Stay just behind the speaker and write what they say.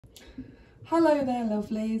Hello there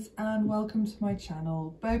lovelies, and welcome to my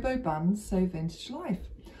channel Bobo Buns Sew Vintage Life.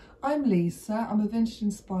 I'm Lisa. I'm a vintage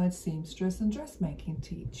inspired seamstress and dressmaking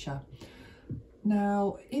teacher.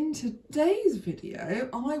 Now in today's video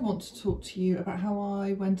I want to talk to you about how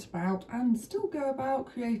I went about and still go about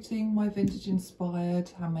creating my vintage inspired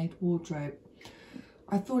handmade wardrobe.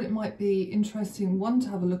 I thought it might be interesting, one, to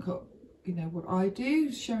have a look at what I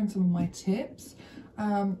do, sharing some of my tips.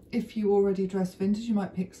 If you already dress vintage, you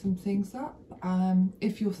might pick some things up.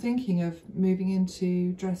 If you're thinking of moving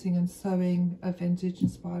into dressing and sewing a vintage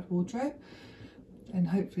inspired wardrobe, then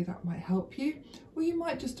hopefully that might help you. Or you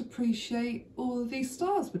might just appreciate all of these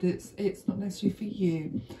styles, but it's not necessarily for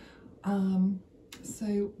you.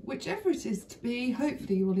 So whichever it is to be,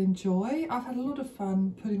 hopefully you will enjoy. I've had a lot of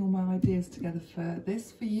fun putting all my ideas together for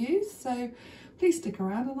this for you, so please stick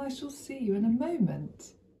around and I shall see you in a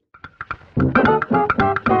moment.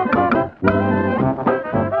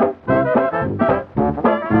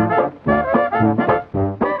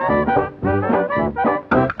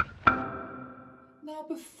 Now,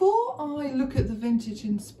 before I look at the vintage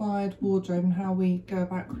inspired wardrobe and how we go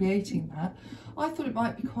about creating that, I thought it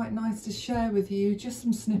might be quite nice to share with you just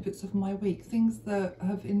some snippets of my week, things that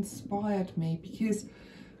have inspired me, because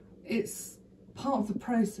it's part of the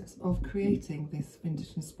process of creating this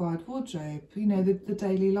vintage inspired wardrobe. You know, the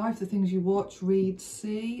daily life, the things you watch, read,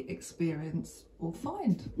 see, experience or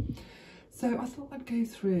find. So I thought I'd go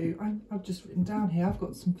through, I've just written down here, I've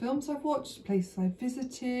got some films I've watched, places I've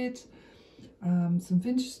visited, some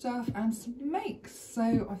vintage stuff and some makes.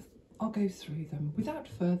 So I'll go through them without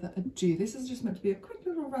further ado. This is just meant to be a quick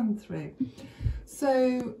little run through.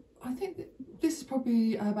 So I think that this is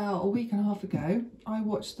probably about a week and a half ago. I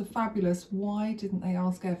watched the fabulous Why Didn't They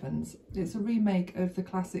Ask Evans? It's a remake of the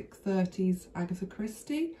classic 30s Agatha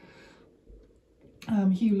Christie.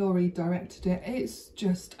 Hugh Laurie directed it. It's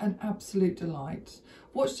just an absolute delight.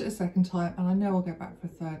 Watched it a second time and I know I'll go back for a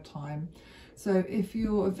third time. So if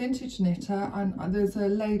you're a vintage knitter, and there's a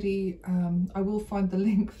lady, I will find the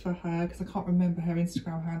link for her because I can't remember her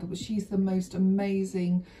Instagram handle, but she's the most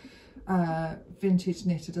amazing vintage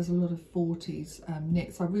knitter, does a lot of 40s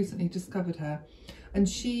knits. I recently discovered her and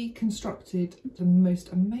she constructed the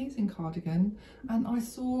most amazing cardigan, and I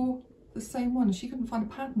saw the same one. She couldn't find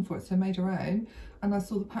a pattern for it, so I made her own, and I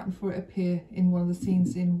saw the pattern for it appear in one of the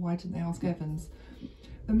scenes in Why Didn't They Ask Evans?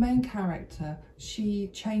 The main character, she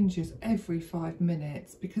changes every 5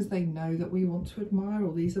 minutes because they know that we want to admire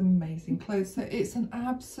all these amazing clothes. So it's an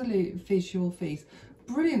absolute visual feast.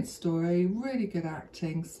 Brilliant story, really good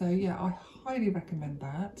acting. So yeah, I highly recommend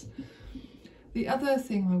that. The other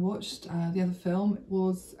thing I watched, the other film,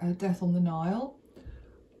 was Death on the Nile.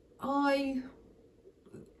 I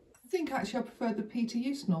think actually I preferred the Peter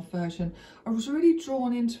Ustinov version. I was really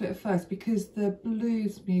drawn into it at first because the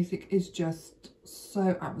blues music is just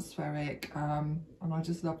so atmospheric, and I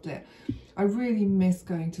just loved it. I really miss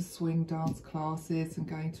going to swing dance classes and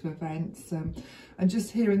going to events, and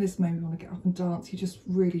just hearing this made me want to get up and dance. You just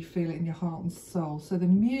really feel it in your heart and soul. So the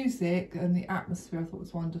music and the atmosphere I thought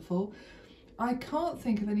was wonderful. I can't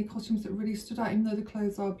think of any costumes that really stood out, even though the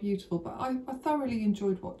clothes are beautiful, but I thoroughly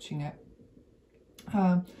enjoyed watching it.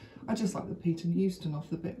 I just like the Peter Ustinov,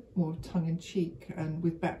 the bit more tongue-in-cheek, and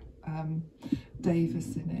with Bette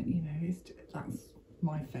Davis in it, you know, that's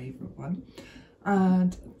my favourite one.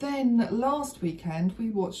 And then last weekend we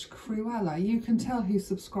watched Cruella. You can tell who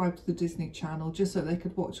subscribed to the Disney Channel just so they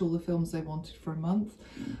could watch all the films they wanted for a month.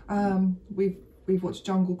 We've watched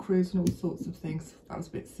Jungle Cruise and all sorts of things. That was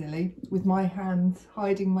a bit silly, with my hands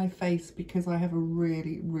hiding my face because I have a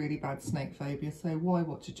really bad snake phobia, so why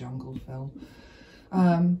watch a jungle film?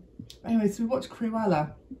 Anyway, so we watched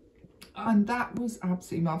Cruella and that was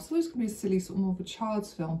absolutely marvellous. I thought it was going to be a silly sort of more of a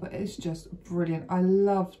child's film, but it's just brilliant. I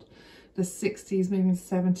loved the 60s, moving to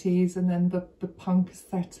 70s, and then the punk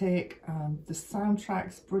aesthetic. The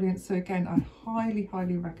soundtrack's brilliant. So again, I highly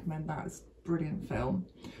recommend that. It's a brilliant film.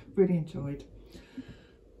 Really enjoyed.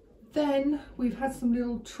 Then we've had some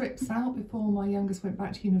little trips out before my youngest went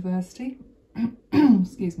back to university.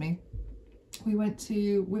 Excuse me. We went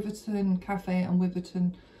to Wiverton Cafe and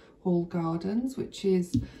Wiverton Hall Gardens, which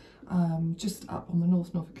is just up on the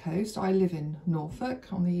Norfolk coast. I live in Norfolk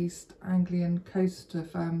on the East Anglian coast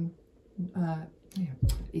of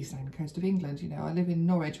East Anglian coast of England. You know, I live in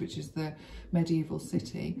Norwich, which is the medieval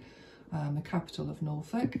city, the capital of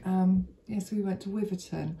Norfolk. Yeah, so we went to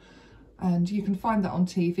Wiverton. And you can find that on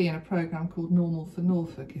TV in a programme called Normal for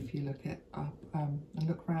Norfolk if you look it up and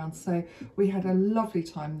look around. So we had a lovely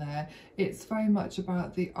time there. It's very much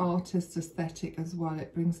about the artist aesthetic as well.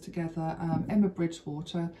 It brings together Emma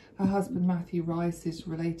Bridgewater. Her husband Matthew Rice is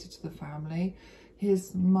related to the family.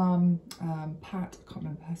 His mum, Pat, I can't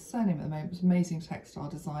remember her surname at the moment, was an amazing textile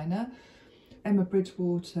designer. Emma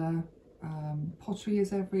Bridgewater, pottery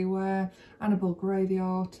is everywhere. Annabelle Gray, the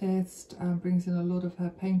artist, brings in a lot of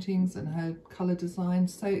her paintings and her colour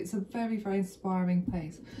designs. So it's a very, very inspiring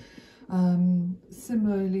place.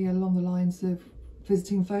 Similarly, along the lines of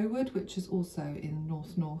visiting Vowood, which is also in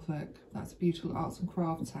North Norfolk. That's a beautiful arts and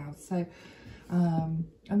crafts house. So,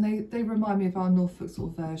 and they remind me of our Norfolk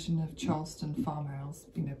sort of version of Charleston Farmhouse,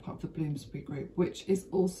 you know, part of the Bloomsbury group, which is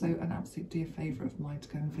also an absolute dear favourite of mine to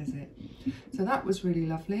go and visit. So that was really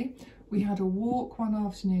lovely. We had a walk one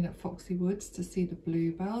afternoon at Foxy Woods to see the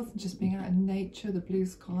bluebells, and just being out in nature, the blue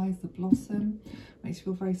skies, the blossom, makes you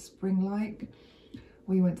feel very spring-like.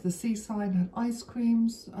 We went to the seaside and had ice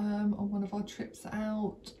creams on one of our trips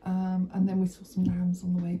out, and then we saw some lambs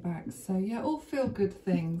on the way back. So yeah, all feel-good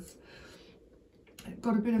things.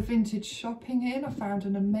 Got a bit of vintage shopping in. I found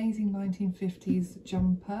an amazing 1950s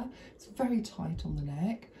jumper. It's very tight on the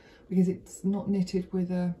neck because it's not knitted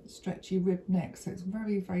with a stretchy ribbed neck, so it's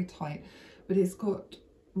very, very tight. But it's got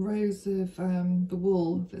rows of the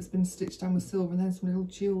wool that's been stitched down with silver and then some little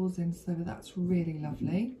jewels in, so that's really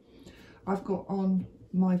lovely. I've got on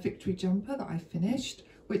my Victory jumper that I finished,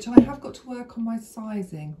 which I have got to work on my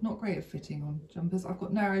sizing. Not great at fitting on jumpers. I've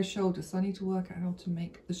got narrow shoulders, so I need to work out how to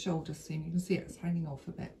make the shoulder seam. You can see it's hanging off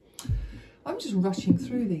a bit. I'm just rushing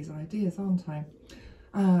through these ideas, aren't I?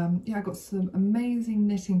 Yeah, I got some amazing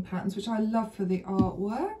knitting patterns, which I love for the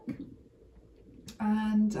artwork.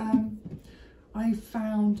 And I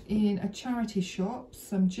found in a charity shop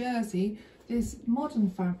some jersey, this modern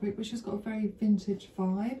fabric which has got a very vintage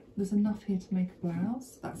vibe. There's enough here to make a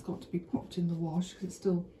blouse. That's got to be popped in the wash because it's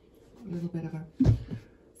still got a little bit of a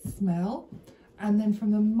smell. And then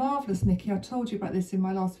from the Marvellous Nikki, I told you about this in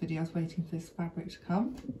my last video, I was waiting for this fabric to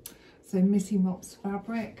come. So Missy Mops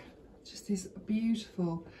fabric, just this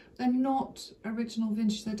beautiful, they're not original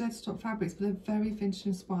vintage, they're dead stock fabrics, but they're very vintage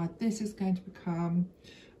inspired. This is going to become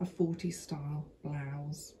a 40s style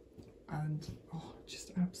blouse. And oh,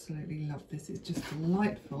 just absolutely love this. It's just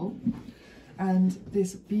delightful. And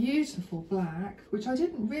this beautiful black, which I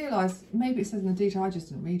didn't realise, maybe it says in the detail, I just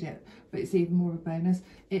didn't read it, but it's even more of a bonus.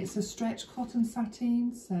 It's a stretch cotton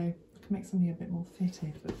sateen, so I can make something a bit more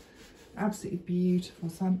fitted, but absolutely beautiful.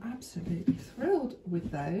 So I'm absolutely thrilled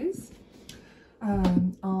with those.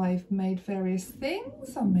 I've made various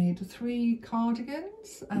things. I made 3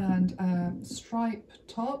 cardigans and a stripe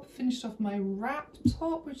top, finished off my wrap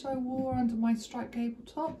top which I wore under my striped gable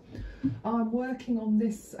top. I'm working on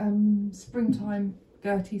this springtime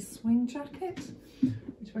Gertie swing jacket,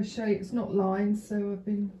 which if I show you, it's not lined, so I've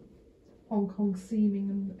been Hong Kong seaming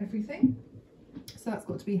and everything. So that's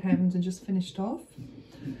got to be hemmed and just finished off.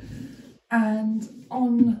 And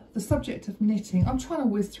on the subject of knitting, I'm trying to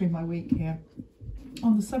whiz through my week here.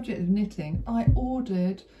 On the subject of knitting, I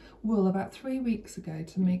ordered wool about 3 weeks ago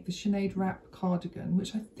to make the Sinead wrap cardigan,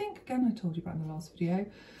 which I think, again, I told you about in the last video,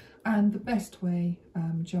 and the Best Way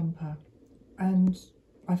jumper. And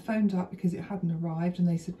I phoned up because it hadn't arrived, and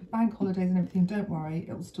they said, with bank holidays and everything, don't worry,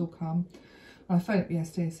 it will still come. And I phoned up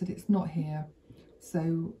yesterday and said, it's not here.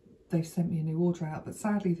 So they've sent me a new order out, but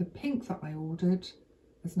sadly the pink that I ordered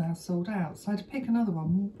is now sold out. So I had to pick another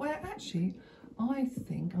one where actually I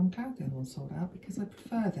think I'm glad the other one sold out, because I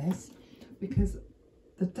prefer this because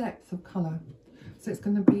the depth of colour. So it's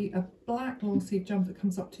going to be a black long sleeve jumper that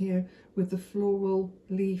comes up to here with the floral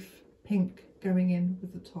leaf pink going in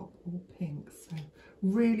with the top all pink. So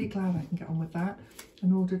really glad I can get on with that,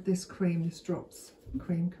 and ordered this cream, this Drops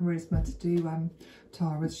Cream Charisma, to do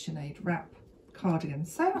Tara's Sinead wrap cardigan.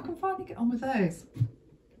 So I can finally get on with those.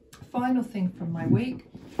 Final thing from my week,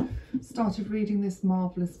 started reading this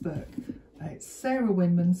marvellous book. It's Sarah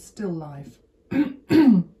Winman's Still Life.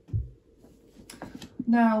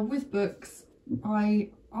 Now with books, I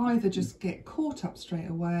either just get caught up straight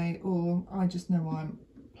away, or I just know I'm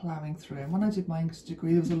ploughing through. And when I did my English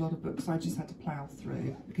degree, there was a lot of books I just had to plough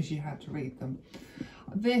through because you had to read them.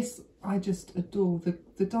 This I just adore.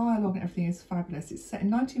 The dialogue and everything is fabulous. It's set in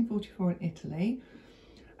 1944 in Italy.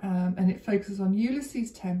 And it focuses on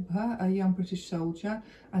Ulysses Temper, a young British soldier,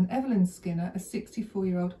 and Evelyn Skinner, a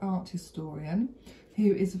 64-year-old art historian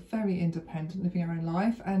who is very independent, living her own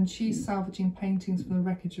life, and she's salvaging paintings from the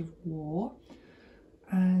wreckage of war,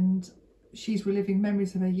 and she's reliving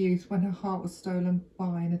memories of her youth when her heart was stolen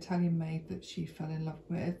by an Italian maid that she fell in love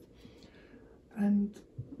with. And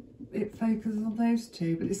it focuses on those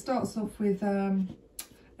two, but it starts off with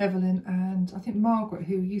Evelyn and I think Margaret,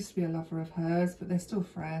 who used to be a lover of hers, but they're still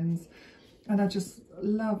friends. And I just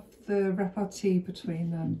love the repartee between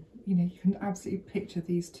them. You know, you can absolutely picture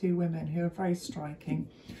these two women who are very striking.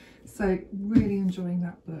 So really enjoying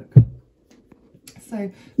that book. So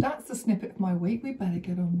that's the snippet of my week. We better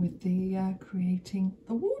get on with the creating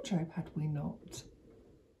the wardrobe, had we not?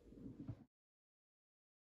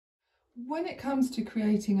 When it comes to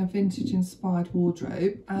creating a vintage inspired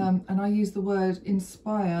wardrobe, and I use the word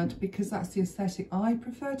inspired because that's the aesthetic I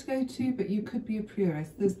prefer to go to, but you could be a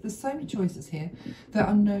purist. There's so many choices here. There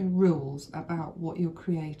are no rules about what you're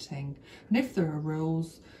creating. And if there are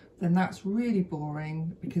rules, then that's really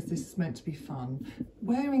boring because this is meant to be fun.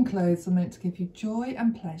 Wearing clothes are meant to give you joy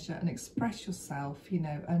and pleasure and express yourself, you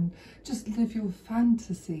know, and just live your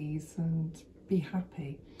fantasies and be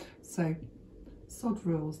happy. So sod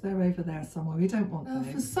rules, they're over there somewhere, we don't want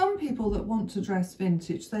those. For some people that want to dress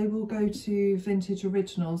vintage, they will go to vintage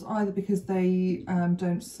originals, either because they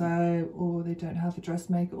don't sew or they don't have a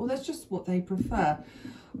dressmaker, or that's just what they prefer.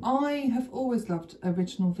 I have always loved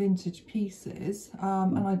original vintage pieces,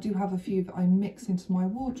 and I do have a few that I mix into my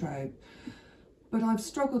wardrobe, but I've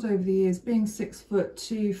struggled over the years, being 6 foot,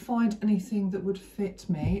 to find anything that would fit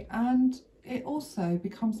me, and it also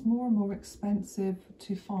becomes more and more expensive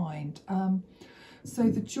to find. So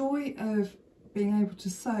the joy of being able to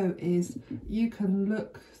sew is you can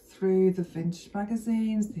look through the vintage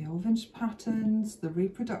magazines, the old vintage patterns, the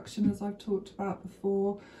reproduction, as I've talked about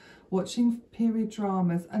before, watching period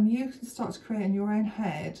dramas, and you can start to create in your own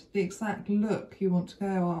head the exact look you want to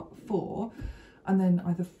go out for, and then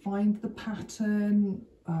either find the pattern,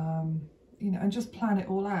 you know, and just plan it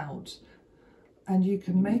all out. And you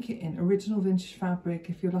can make it in original vintage fabric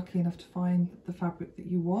if you're lucky enough to find the fabric that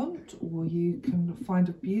you want, or you can find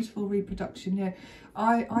a beautiful reproduction. Yeah,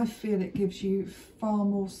 I feel it gives you far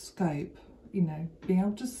more scope, you know, being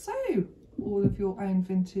able to sew all of your own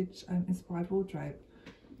vintage inspired wardrobe.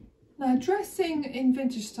 Now, dressing in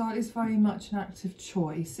vintage style is very much an active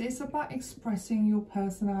choice. It's about expressing your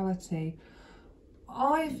personality.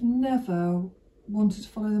 I've never wanted to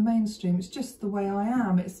follow the mainstream. It's just the way I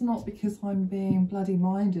am. It's not because I'm being bloody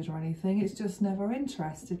minded or anything. It's just never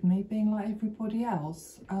interested me, being like everybody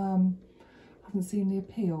else. Haven't seen the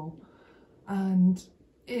appeal, and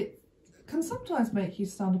it can sometimes make you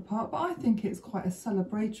stand apart, but I think it's quite a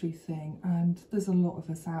celebratory thing, and there's a lot of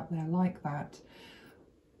us out there like that.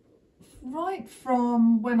 Right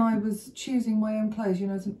from when I was choosing my own clothes, you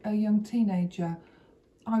know, as a young teenager,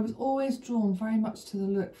 I was always drawn very much to the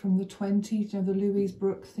look from the 20s, you know, the Louise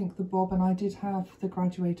Brooks, think the bob, and I did have the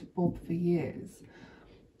graduated bob for years.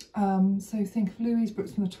 So think of Louise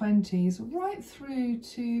Brooks from the 20s right through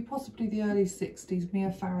to possibly the early 60s,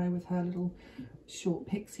 Mia Farrow with her little short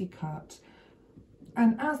pixie cut.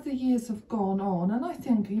 And as the years have gone on, and I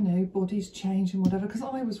think, you know, bodies change and whatever, because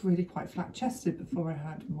I was really quite flat-chested before I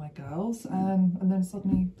had my girls, and then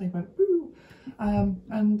suddenly they went, ooh,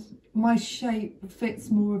 and my shape fits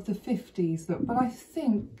more of the 50s look, but I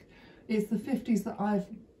think it's the 50s that I've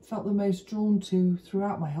felt the most drawn to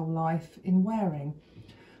throughout my whole life in wearing.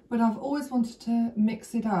 But I've always wanted to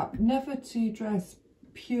mix it up, never to dress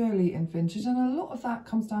purely in vintage, and a lot of that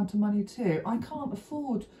comes down to money too. I can't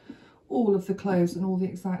afford all of the clothes and all the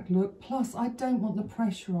exact look, plus I don't want the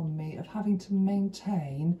pressure on me of having to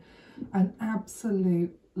maintain an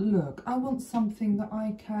absolute look. I want something that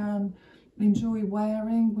I can enjoy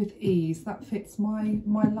wearing with ease, that fits my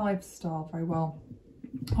lifestyle very well.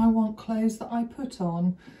 I want clothes that I put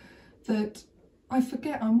on that I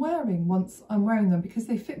forget I'm wearing once I'm wearing them, because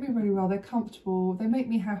they fit me really well, they're comfortable, they make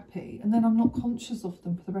me happy, and then I'm not conscious of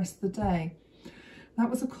them for the rest of the day. That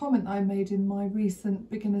was a comment I made in my recent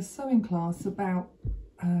beginner sewing class about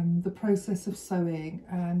the process of sewing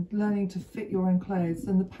and learning to fit your own clothes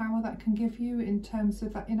and the power that can give you in terms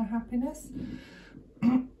of that inner happiness.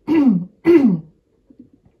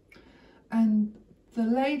 And the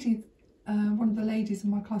lady, one of the ladies in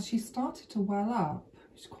my class, she started to well up.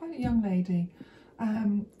 She's quite a young lady.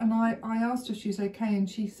 And I asked her if she was okay, and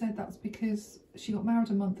she said that's because she got married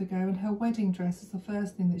a month ago and her wedding dress is the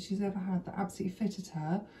first thing that she's ever had that absolutely fitted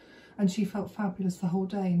her, and she felt fabulous the whole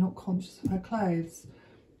day, not conscious of her clothes.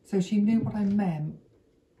 So she knew what I meant.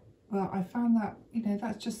 Well, I found that, you know,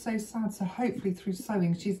 that's just so sad. So hopefully through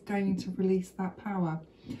sewing she's going to release that power.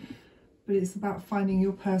 But it's about finding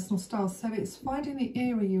your personal style. So it's finding the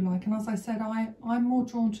era you like. And as I said, I'm more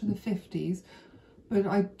drawn to the 50s, but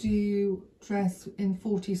I do dress in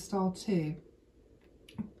 40s style too.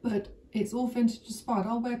 But it's all vintage inspired.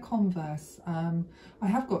 I'll wear Converse. I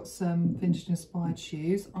have got some vintage inspired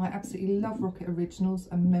shoes. I absolutely love Rocket Originals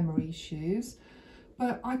and Memory shoes,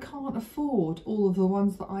 but I can't afford all of the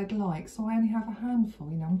ones that I'd like, so I only have a handful,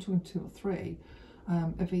 you know, I'm talking 2 or 3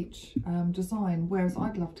 of each design, whereas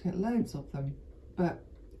I'd love to get loads of them. But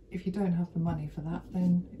if you don't have the money for that,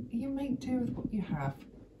 then you make do with what you have.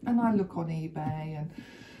 and I look on eBay and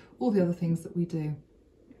all the other things that we do.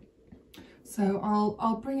 So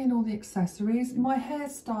I'll bring in all the accessories. My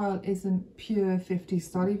hairstyle isn't pure 50s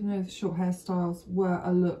style, even though the short hairstyles were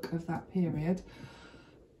a look of that period.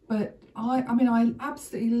 But I mean, I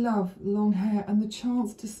absolutely love long hair, and the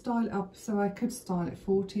chance to style it up, so I could style it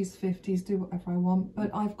 40s, 50s, do whatever I want,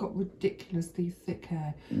 but I've got ridiculously thick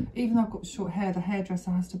hair. Even though I've got short hair, the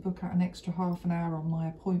hairdresser has to book out an extra half an hour on my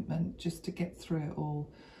appointment just to get through it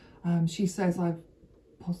all. She says I've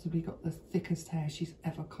possibly got the thickest hair she's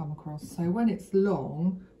ever come across. So when it's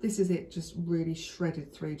long, this is it just really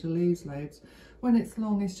shredded through to lose loads. When it's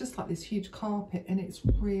long, it's just like this huge carpet, and it's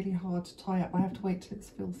really hard to tie up. I have to wait till it's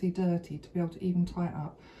filthy dirty to be able to even tie it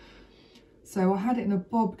up. So I had it in a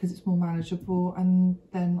bob because it's more manageable, and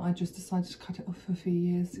then I just decided to cut it off a few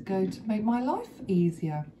years ago to make my life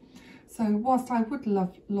easier. So whilst I would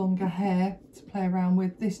love longer hair to play around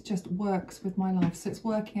with, this just works with my life. So it's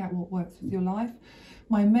working out what works with your life.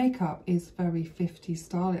 My makeup is very 50s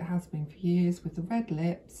style. It has been for years, with the red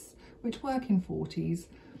lips, which work in 40s.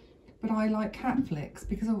 But I like cat flicks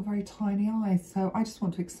because I've got very tiny eyes. So I just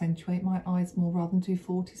want to accentuate my eyes more rather than do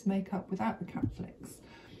 40s makeup without the cat flicks.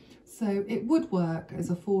 So it would work as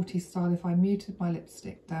a 40s style if I muted my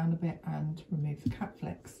lipstick down a bit and removed the cat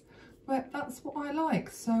flicks. But that's what I like.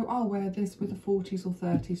 So I'll wear this with a 40s or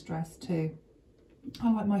 30s dress too.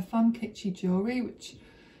 I like my fun kitschy jewellery, which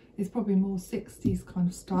is probably more 60s kind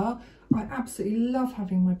of style. I absolutely love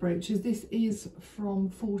having my brooches. This is from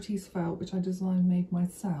 40s felt, which I designed and made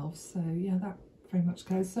myself. So yeah, that very much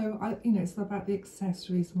goes. So you know, it's about the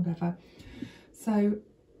accessories and whatever. So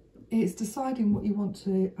it's deciding what you want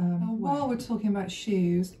to while we're talking about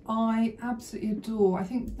shoes, I absolutely adore, I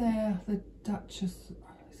think they're the Duchess,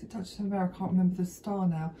 is it Duchess of America? I can't remember the star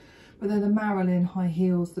now. But they're the Marilyn high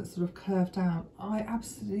heels that sort of curve down. I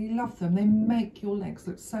absolutely love them. They make your legs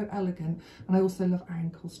look so elegant. And I also love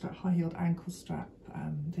ankle strap, high-heeled ankle strap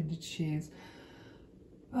vintage shoes.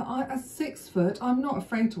 But at 6 foot, I'm not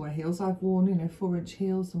afraid to wear heels. I've worn, you know, 4-inch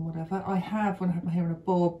heels and whatever. I have, when I had my hair in a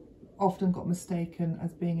bob, often got mistaken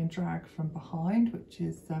as being in drag from behind, which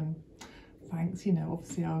is, thanks, you know,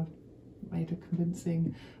 obviously I made a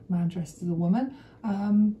convincing man dressed as a woman.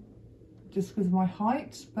 Just because of my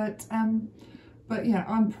height, but yeah,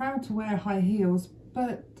 I'm proud to wear high heels,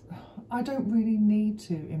 but I don't really need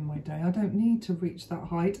to in my day. I don't need to reach that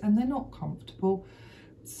height, and they're not comfortable.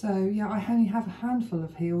 So yeah, I only have a handful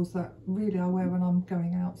of heels that really I wear when I'm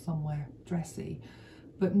going out somewhere dressy,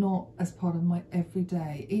 but not as part of my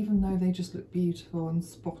everyday, even though they just look beautiful and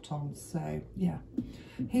spot on. So yeah,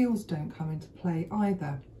 heels don't come into play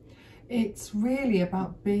either. It's really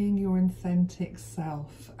about being your authentic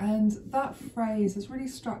self, and that phrase has really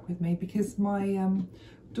struck with me because my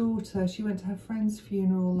daughter, she went to her friend's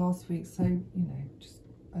funeral last week. So, you know, just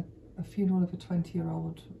a funeral of a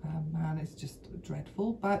 20-year-old man is just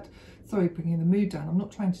dreadful, but sorry, bringing the mood down, I'm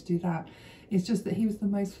not trying to do that. It's just that he was the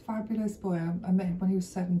most fabulous boy. I met him when he was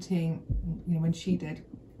 17, you know, when she did,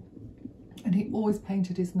 and he always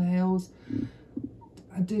painted his nails,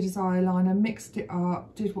 and did his eyeliner, mixed it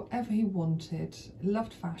up, did whatever he wanted,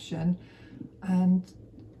 loved fashion. And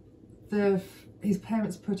his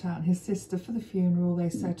parents put out, and his sister, for the funeral, they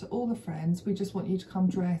said to all the friends, we just want you to come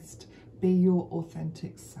dressed, be your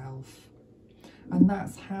authentic self. And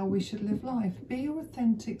that's how we should live life. Be your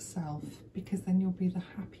authentic self, because then you'll be the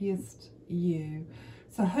happiest you.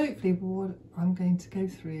 So hopefully what I'm going to go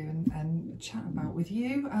through and chat about with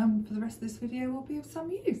you for the rest of this video will be of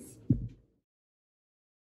some use.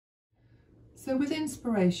 So with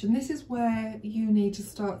inspiration, this is where you need to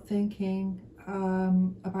start thinking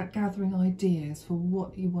about gathering ideas for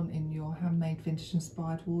what you want in your handmade vintage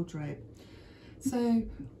inspired wardrobe. So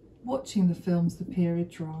watching the films, the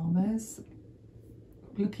period dramas,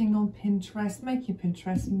 looking on Pinterest, making a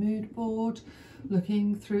Pinterest mood board,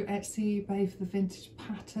 looking through Etsy, eBay for the vintage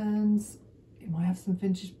patterns. You might have some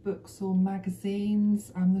vintage books or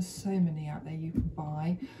magazines, and there's so many out there you can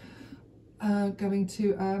buy. Going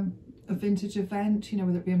to a vintage event, you know,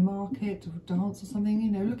 whether it be a market or a dance or something,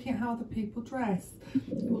 you know, looking at how other people dress.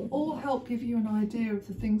 It will all help give you an idea of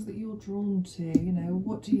the things that you're drawn to, you know,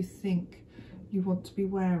 what do you think you want to be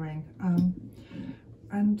wearing,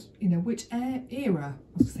 and you know, which era,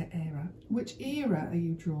 which era are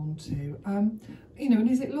you drawn to, you know, and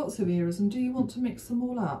is it lots of eras, and do you want to mix them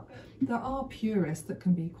all up? There are purists that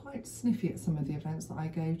can be quite sniffy at some of the events that I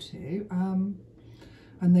go to,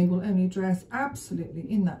 and they will only dress absolutely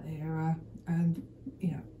in that era, and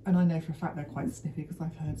you know, and I know for a fact they're quite sniffy because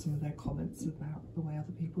I've heard some of their comments about the way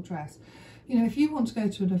other people dress. You know, if you want to go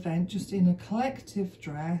to an event just in a collective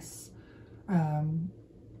dress,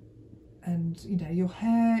 and you know, your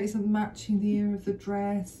hair isn't matching the ear of the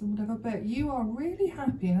dress and whatever, but you are really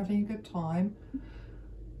happy and having a good time,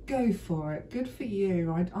 go for it. Good for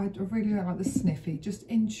you. I really don't like the sniffy. Just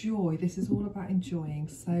enjoy. This is all about enjoying.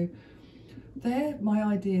 So they're my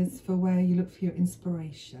ideas for where you look for your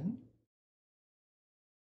inspiration.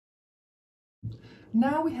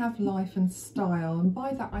 Now we have life and style, and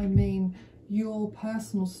by that I mean your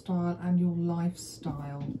personal style and your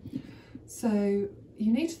lifestyle. So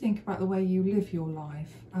you need to think about the way you live your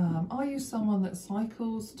life. Are you someone that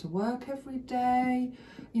cycles to work every day?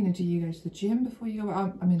 You know, do you go to the gym before you go?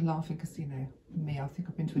 I mean, laughing because, you know, me, I think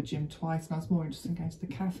I've been to a gym twice and I was more interested in going to the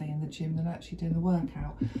cafe in the gym than actually doing the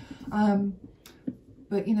workout.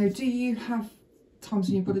 But, you know, do you have times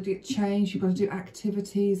when you've got to get changed, you've got to do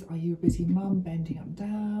activities? Are you a busy mum, bending up and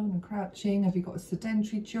down and crouching? Have you got a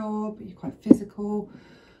sedentary job? Are you quite physical?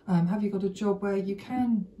 Have you got a job where you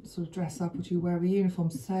can sort of dress up, or do you wear a uniform?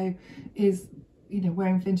 So is, you know,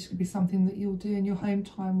 wearing vintage could be something that you'll do in your home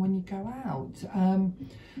time when you go out.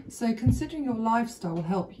 So considering your lifestyle will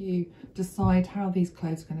help you decide how these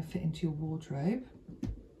clothes are going to fit into your wardrobe.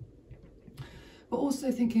 But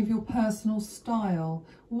also thinking of your personal style.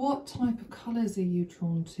 What type of colours are you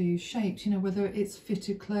drawn to? Shapes, you know, whether it's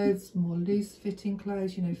fitted clothes, more loose fitting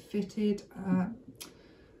clothes, you know, fitted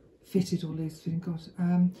or loose fitting, God.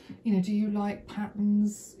 You know, do you like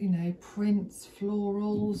patterns, you know, prints,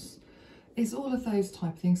 florals? It's all of those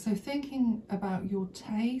type of things. So thinking about your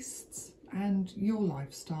tastes and your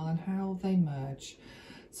lifestyle and how they merge.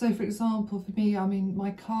 So for example, for me, I mean,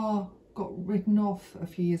 my car got written off a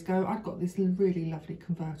few years ago. I've got this really lovely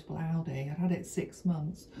convertible Audi. I'd had it 6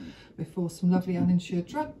 months before some lovely uninsured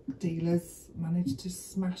drug dealers managed to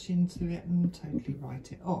smash into it and totally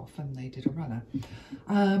write it off, and they did a runner.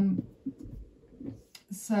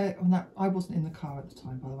 So I wasn't in the car at the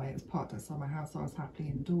time, by the way. It was parked outside my house. I was happily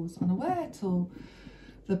indoors, unaware, till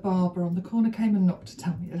the barber on the corner came and knocked to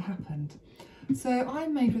tell me it had happened. So I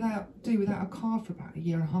made do without a car for about 1.5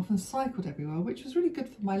 years and cycled everywhere, which was really good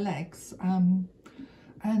for my legs and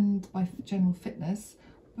my general fitness.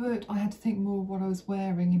 But I had to think more of what I was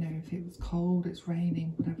wearing, you know, if it was cold, it's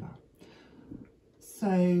raining, whatever.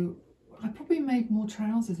 So I probably made more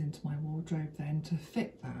trousers into my wardrobe then to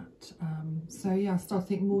fit that. So yeah, I started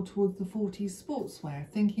thinking more towards the 40s sportswear,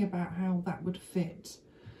 thinking about how that would fit,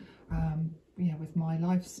 yeah, with my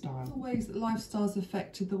lifestyle. The ways that lifestyle's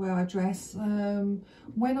affected the way I dress.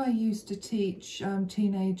 When I used to teach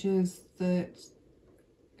teenagers that,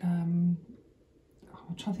 I'm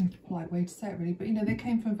trying to think of a polite way to say it really, but you know, they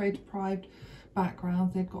came from a very deprived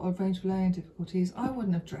background, they'd got a range of learning difficulties. I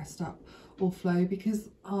wouldn't have dressed up or flow because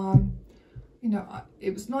you know,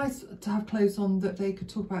 it was nice to have clothes on that they could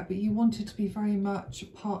talk about, but you wanted to be very much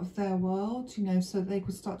part of their world, you know, so they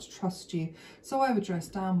could start to trust you. So I would dress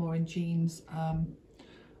down more in jeans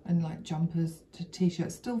and like jumpers to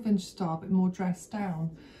t-shirts, still vintage style, but more dressed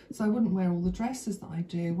down. So I wouldn't wear all the dresses that I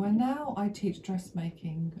do. Where now I teach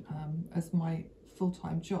dressmaking as my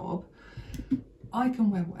full-time job, I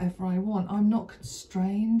can wear whatever I want. I'm not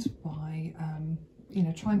constrained by you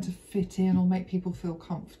know, trying to fit in or make people feel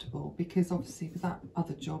comfortable, because obviously with that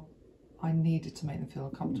other job I needed to make them feel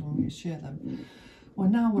comfortable and reassure them. Well,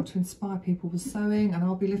 now I want to inspire people with sewing, and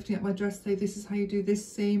I'll be lifting up my dress, say this is how you do this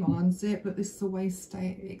seam, I'll unzip, look, this is a waist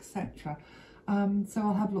state, etc. So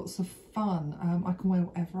I'll have lots of fun. I can wear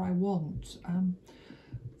whatever I want.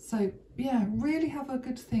 So yeah, really have a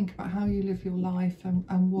good think about how you live your life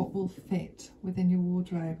and what will fit within your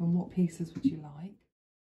wardrobe and what pieces would you like.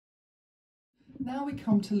 Now we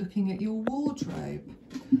come to looking at your wardrobe.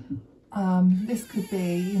 This could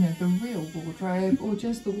be, you know, the real wardrobe or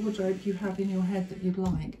just the wardrobe you have in your head that you'd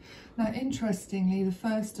like. Now, interestingly, the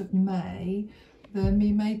 1st of May, the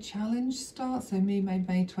Me Made Challenge starts, so Me Made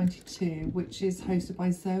May 22, which is hosted by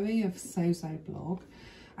Zoe of Sozo blog,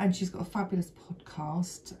 and she's got a fabulous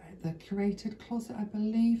podcast, The Curated Closet, I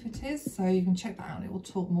believe it is, so you can check that out and it will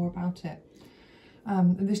talk more about it.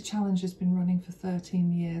 And this challenge has been running for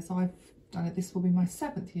 13 years. I've done it, this will be my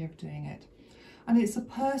 7th year of doing it. And it's a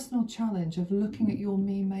personal challenge of looking at your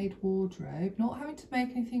Me Made wardrobe, not having to make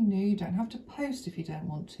anything new. You don't have to post if you don't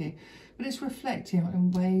want to, but it's reflecting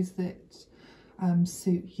in ways that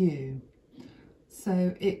suit you.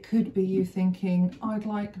 So it could be you thinking, I'd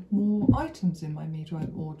like more items in my Me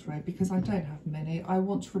Made wardrobe because I don't have many. I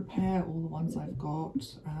want to repair all the ones I've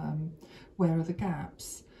got. Where are the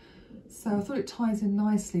gaps? So I thought it ties in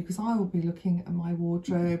nicely because I will be looking at my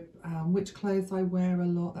wardrobe, which clothes I wear a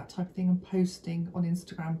lot, that type of thing, and posting on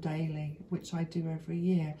Instagram daily, which I do every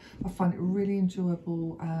year. I find it a really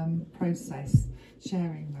enjoyable process,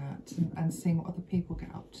 sharing that and seeing what other people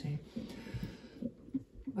get up to.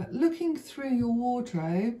 But looking through your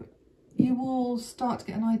wardrobe, you will start to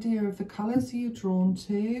get an idea of the colours you're drawn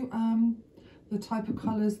to, the type of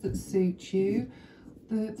colours that suit you,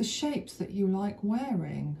 the shapes that you like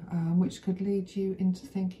wearing, which could lead you into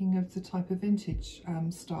thinking of the type of vintage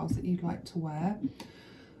styles that you'd like to wear.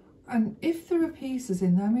 And if there are pieces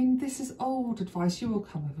in there, I mean, this is old advice, you will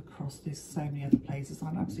come across this so many other places,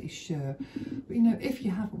 I'm absolutely sure. But you know, if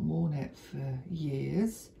you haven't worn it for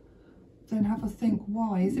years, then have a think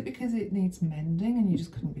why. Is it because it needs mending and you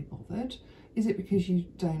just couldn't be bothered? Is it because you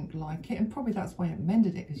don't like it? And probably that's why you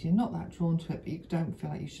mended it, because you're not that drawn to it, but you don't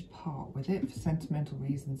feel like you should part with it for sentimental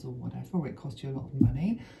reasons or whatever, or it cost you a lot of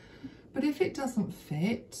money. But if it doesn't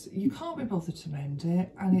fit, you can't be bothered to mend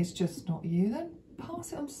it, and it's just not you, then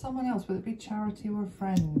pass it on to someone else, whether it be charity or a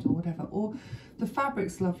friend or whatever. Or the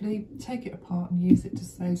fabric's lovely, take it apart and use it to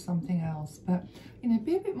sew something else. But you know,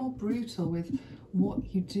 be a bit more brutal with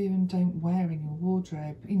what you do and don't wear in your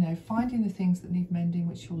wardrobe. You know, finding the things that need mending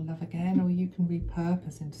which you'll love again, or you can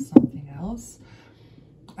repurpose into something else.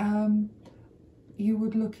 You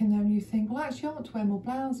would look in there and you think, well, actually I want to wear more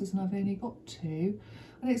blouses and I've only got 2.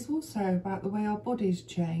 And it's also about the way our bodies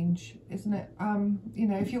change, isn't it? You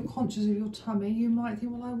know, if you're conscious of your tummy, you might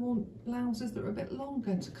think, well, I want blouses that are a bit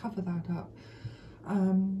longer to cover that up.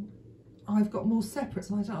 I've got more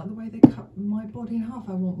separates and I don't like the way they cut my body in half.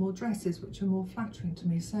 I want more dresses which are more flattering to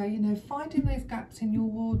me. So, you know, finding those gaps in your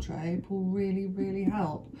wardrobe will really, really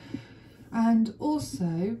help. And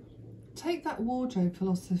also, take that wardrobe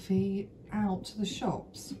philosophy out to the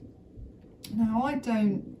shops. Now, I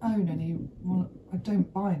don't own any, well, I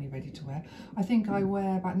don't buy any ready to wear. I think I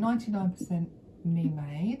wear about 99% me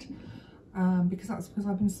made, because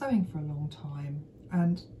I've been sewing for a long time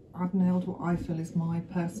and I've nailed what I feel is my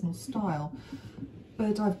personal style.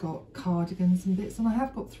 But I've got cardigans and bits, and I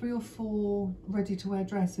have got 3 or 4 ready to wear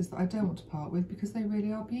dresses that I don't want to part with because they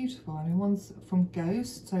really are beautiful. I mean, one's from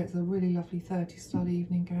Ghost, so it's a really lovely 30s style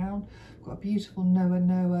evening gown. I've got a beautiful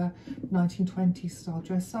Noah 1920s style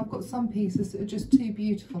dress. So I've got some pieces that are just too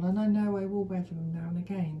beautiful, and I know I will wear them now and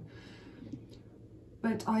again.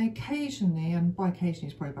 But I occasionally, and by occasionally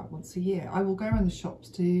it's probably about once a year, I will go around the shops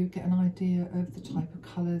to get an idea of the type of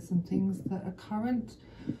colours and things that are current.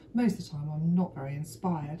 Most of the time I'm not very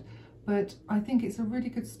inspired, but I think it's a really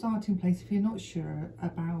good starting place if you're not sure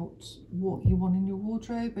about what you want in your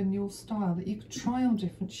wardrobe and your style, that you could try on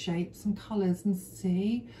different shapes and colours and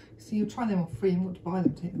see. So you'll try them on free, you don't want to buy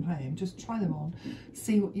them, take them home, just try them on,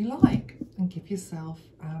 see what you like and give yourself,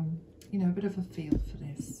 you know, a bit of a feel for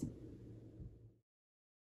this.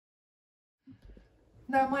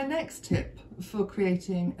 Now, my next tip for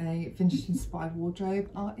creating a vintage inspired wardrobe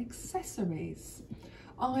are accessories.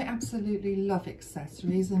 I absolutely love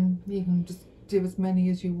accessories, and you can just do as many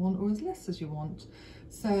as you want or as less as you want.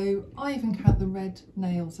 So I even count the red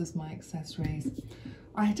nails as my accessories.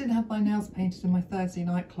 I didn't have my nails painted in my Thursday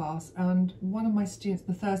night class, and one of my students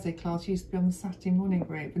in the Thursday class used to be on the Saturday morning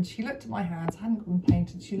group, and she looked at my hands, I hadn't got them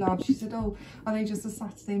painted, she laughed, she said, oh, are they just a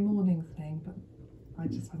Saturday morning thing? But I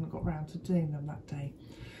just hadn't got around to doing them that day.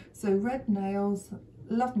 So red nails,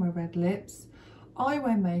 love my red lips. I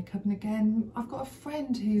wear makeup, and again, I've got a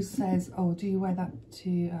friend who says, oh, do you wear that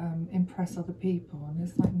to impress other people? And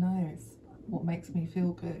it's like, no, it's what makes me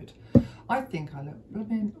feel good. I think I look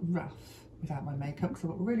blooming rough without my makeup because I've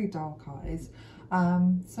got really dark eyes.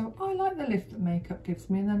 So I like the lift that makeup gives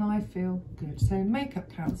me, and then I feel good. So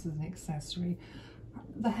makeup counts as an accessory.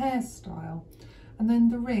 The hairstyle, and then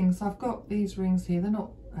the rings. I've got these rings here. They're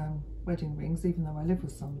not wedding rings, even though I live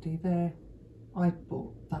with somebody. I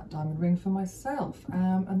bought that diamond ring for myself,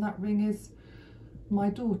 and that ring is, my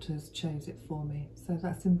daughters chose it for me, so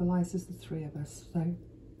that symbolises the 3 of us. So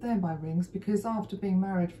they're my rings, because after being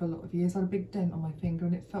married for a lot of years I had a big dent on my finger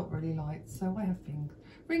and it felt really light, so I have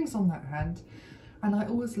rings on that hand. And I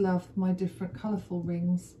always love my different colourful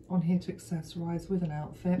rings on here to accessorise with an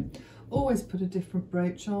outfit. Always put a different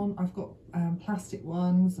brooch on. I've got plastic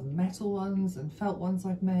ones and metal ones and felt ones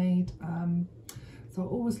I've made. So I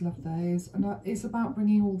always love those. And it's about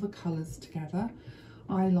bringing all the colours together.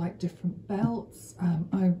 I like different belts.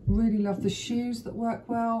 I really love the shoes that work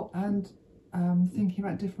well, and thinking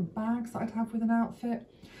about different bags that I'd have with an outfit.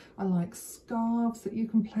 I like scarves that you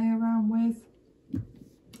can play around with.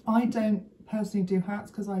 I don't personally do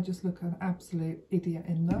hats because I just look an absolute idiot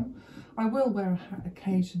in them. I will wear a hat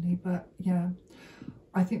occasionally, but yeah,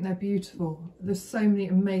 I think they're beautiful. There's so many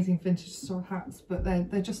amazing vintage style hats, but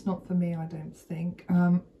they're just not for me, I don't think.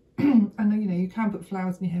 And you know, you can put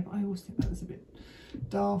flowers in your hair, but I always think that was a bit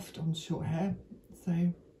daft on short hair.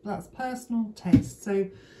 So that's personal taste. So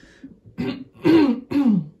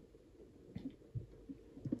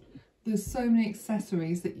the there's so many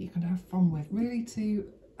accessories that you can have fun with, really, to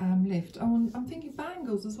lift. Oh, I'm thinking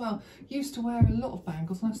bangles as well. Used to wear a lot of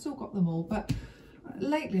bangles and I've still got them all, but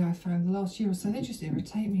lately I found the last year or so they just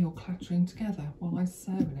irritate me, all clattering together while I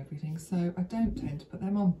sew and everything, so I don't tend to put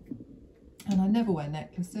them on. And I never wear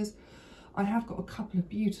necklaces. I have got a couple of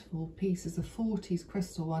beautiful pieces, a 40s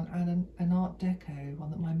crystal one and an Art Deco one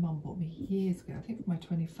that my mum bought me years ago, I think for my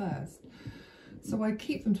 21st. So I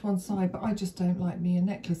keep them to one side, but I just don't like me in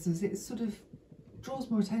necklaces. It sort of draws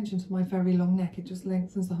more attention to my very long neck. It just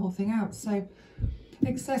lengthens the whole thing out. So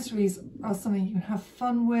accessories are something you can have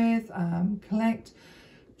fun with, collect.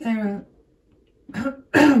 They're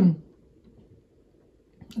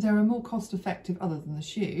a more cost-effective, other than the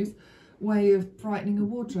shoes, way of brightening a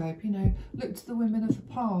wardrobe. You know, look to the women of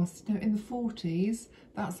the past. You know, in the 40s,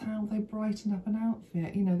 that's how they brightened up an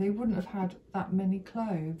outfit. You know, they wouldn't have had that many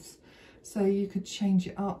clothes. So you could change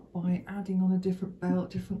it up by adding on a different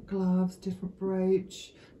belt, different gloves, different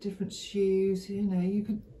brooch, different shoes. You know, you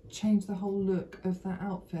could change the whole look of that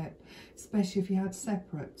outfit, especially if you had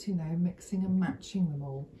separates, you know, mixing and matching them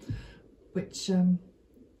all, which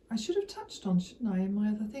I should have touched on, shouldn't I, in my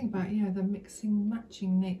other thing about, you know, the mixing,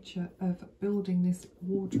 matching nature of building this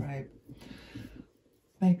wardrobe.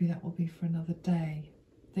 Maybe that will be for another day,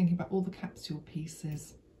 thinking about all the capsule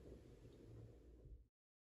pieces.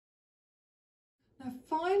 Now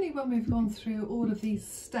finally, when we've gone through all of these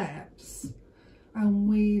steps and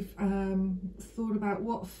we've thought about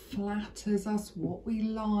what flatters us, what we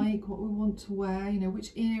like, what we want to wear, you know,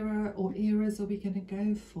 which era or eras are we going to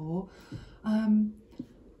go for,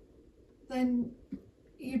 then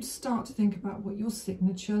you'd start to think about what your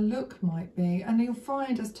signature look might be. And you'll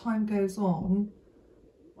find as time goes on,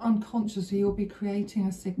 unconsciously you'll be creating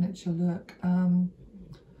a signature look.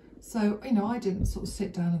 So, you know, I didn't sort of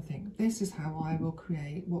sit down and think, this is how I will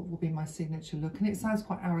create what will be my signature look. And it sounds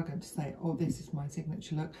quite arrogant to say, oh, this is my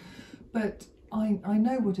signature look. But I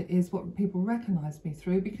know what it is, what people recognise me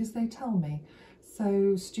through, because they tell me.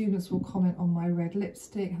 So students will comment on my red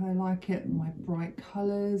lipstick, how they like it, my bright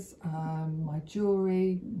colours, my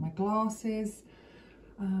jewellery, my glasses.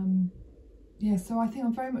 Yeah, so I think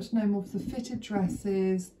I'm very much known more for the fitted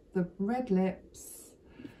dresses, the red lips,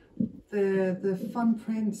 the fun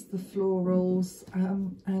prints, the florals,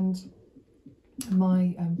 and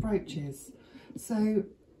my brooches. So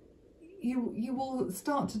you will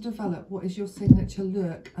start to develop what is your signature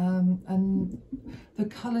look, and the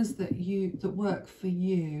colours that work for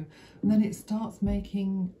you, and then it starts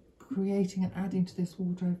creating and adding to this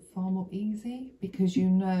wardrobe far more easy, because you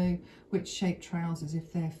know which shape trousers,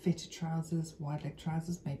 if they're fitted trousers, wide leg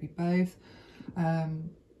trousers, maybe both,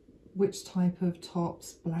 which type of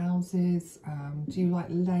tops, blouses, do you like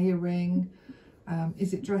layering,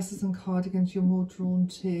 is it dresses and cardigans you're more drawn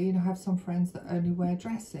to? You know, I have some friends that only wear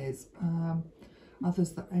dresses,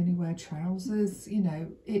 others that only wear trousers. You know,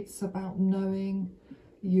 it's about knowing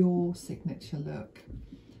your signature look.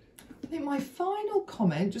 I think my final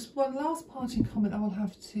comment, just one last parting comment I will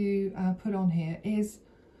have to put on here, is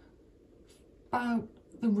about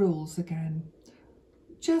the rules again.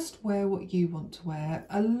 Just wear what you want to wear.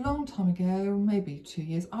 A long time ago, maybe 2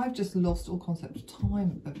 years, I've just lost all concept of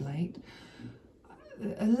time of late.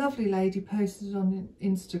 A lovely lady posted on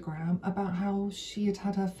Instagram about how she had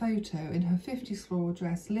had her photo in her 50s floral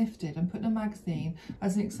dress lifted and put in a magazine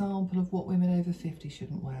as an example of what women over 50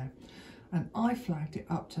 shouldn't wear. And I flagged it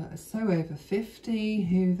up to So Over 50,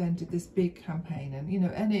 who then did this big campaign, and, you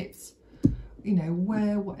know, and it's, you know,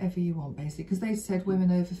 wear whatever you want, basically, because they said women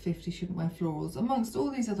over 50 shouldn't wear florals, amongst all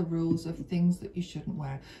these other rules of things that you shouldn't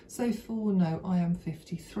wear. So for no, I am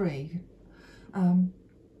 53.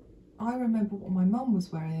 I remember what my mum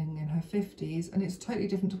was wearing in her 50s, and it's totally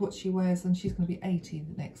different to what she wears, and she's going to be 80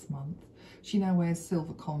 next month. She now wears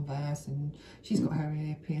silver Converse, and she's got her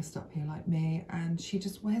ear pierced up here like me, and she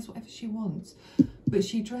just wears whatever she wants. But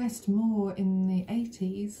she dressed more in the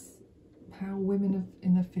 80s how women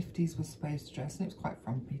in their 50s were supposed to dress, and it was quite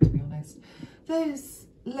frumpy, to be honest. There's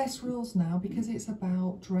less rules now because it's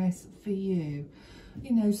about dress for you,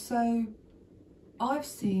 you know. So I've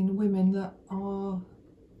seen women that are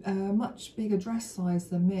much bigger dress size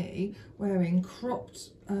than me wearing cropped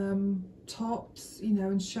tops, you know,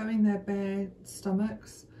 and showing their bare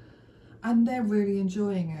stomachs, and they're really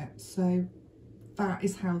enjoying it. So that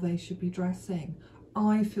is how they should be dressing.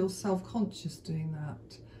 I feel self-conscious doing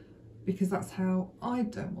that because that's how I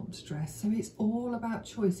don't want to dress. So it's all about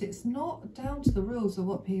choice. It's not down to the rules of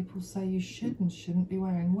what people say you should and shouldn't be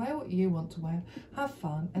wearing. Wear what you want to wear, have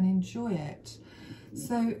fun and enjoy it.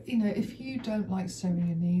 So, you know, if you don't like showing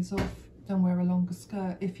your knees off, then wear a longer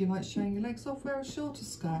skirt. If you like showing your legs off, wear a shorter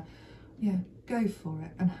skirt. Yeah, go for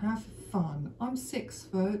it and have fun. I'm 6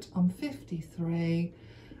 foot, I'm 53,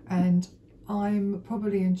 and I'm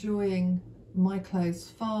probably enjoying my clothes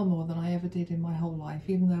far more than I ever did in my whole life.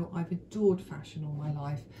 Even though I've adored fashion all my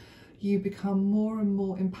life, you become more and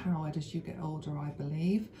more empowered as you get older, I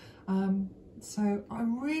believe. So I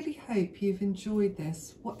really hope you've enjoyed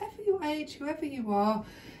this, whatever your age, whoever you are.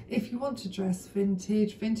 If you want to dress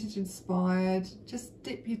vintage, vintage inspired, just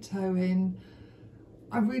dip your toe in.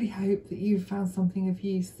 I really hope that you've found something of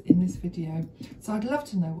use in this video. So I'd love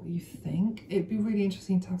to know what you think. It'd be really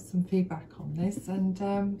interesting to have some feedback on this, and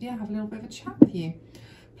yeah, have a little bit of a chat with you.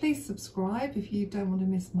 Please subscribe if you don't want to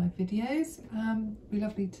miss my videos. It'd be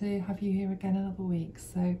lovely to have you here again another week.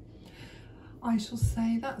 So I shall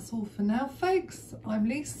say that's all for now, folks. I'm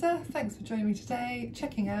Lisa. Thanks for joining me today,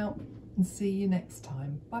 checking out, and see you next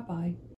time. Bye bye.